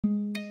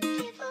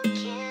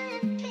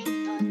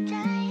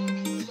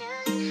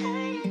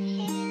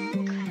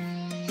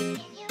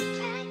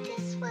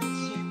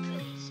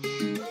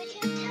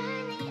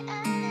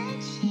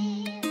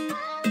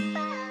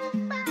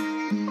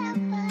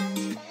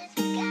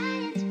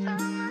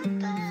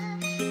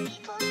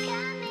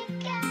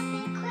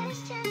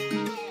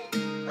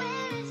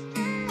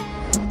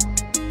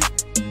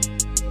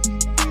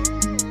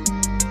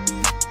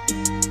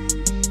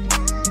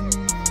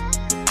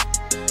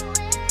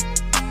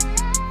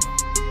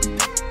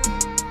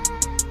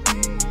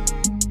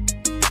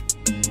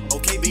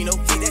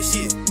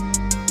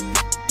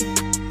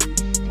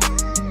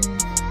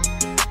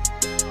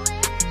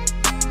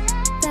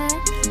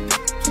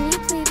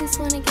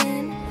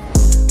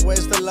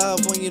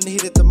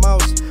need it the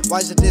most.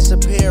 Why's it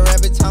disappear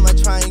every time I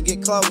try and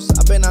get close?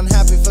 I've been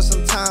unhappy for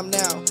some time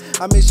now.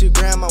 I miss you,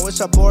 Grandma.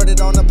 Wish I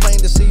boarded on a plane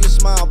to see you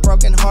smile.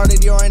 Broken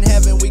hearted, you're in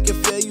heaven. We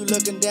can feel you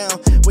looking down.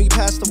 When you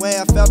passed away,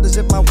 I felt as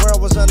if my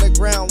world was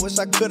underground. Wish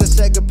I could've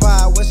said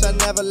goodbye. Wish I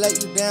never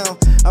let you down.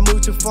 I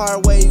moved too far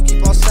away. You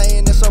keep on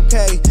saying it's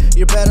okay.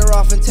 You're better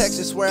off in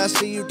Texas, where I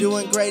see you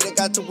doing great. I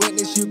got to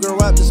witness you grow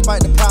up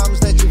despite the problems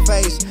that you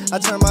face. I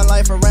turned my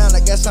life around. I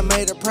guess I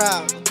made her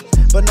proud.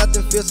 But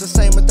nothing feels the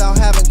same without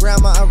having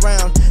Grandma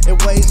around. It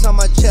weighs on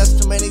my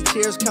chest, too many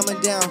tears coming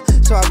down.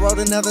 So I wrote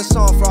another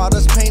song for all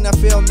this pain I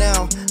feel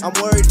now. I'm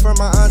worried for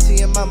my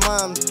auntie and my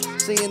mom.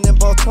 Seeing them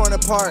both torn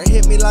apart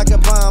hit me like a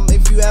bomb.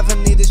 If you ever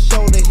need a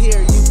shoulder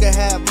here, you can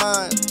have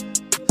mine.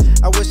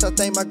 I wish I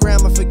thanked my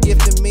grandma for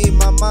gifting me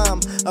my mom.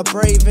 A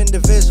brave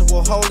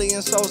individual, holy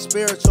and so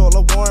spiritual.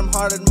 A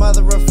warm-hearted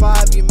mother of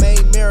 5, you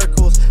made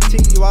miracles. T,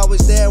 you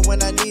always there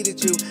when I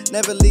needed you.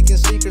 Never leaking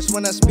secrets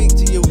when I speak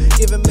to you.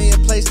 Giving me a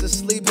place to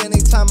sleep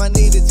anytime I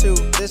needed to.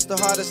 This the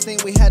hardest thing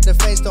we had to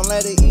face, don't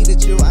let it eat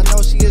at you. I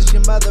know she is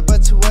your mother,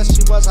 but to us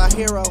she was our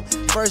hero.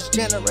 First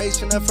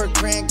generation of her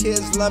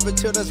grandkids, love her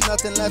till there's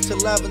nothing left to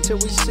love. Until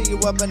we see you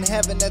up in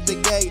heaven at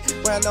the gate,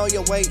 where I know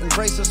you're waiting.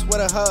 Embrace us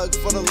with a hug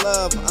for the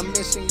love. I'm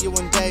missing you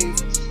and Dave.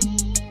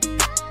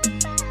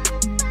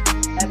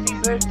 Happy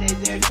birthday,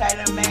 dear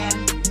Tyler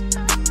Man.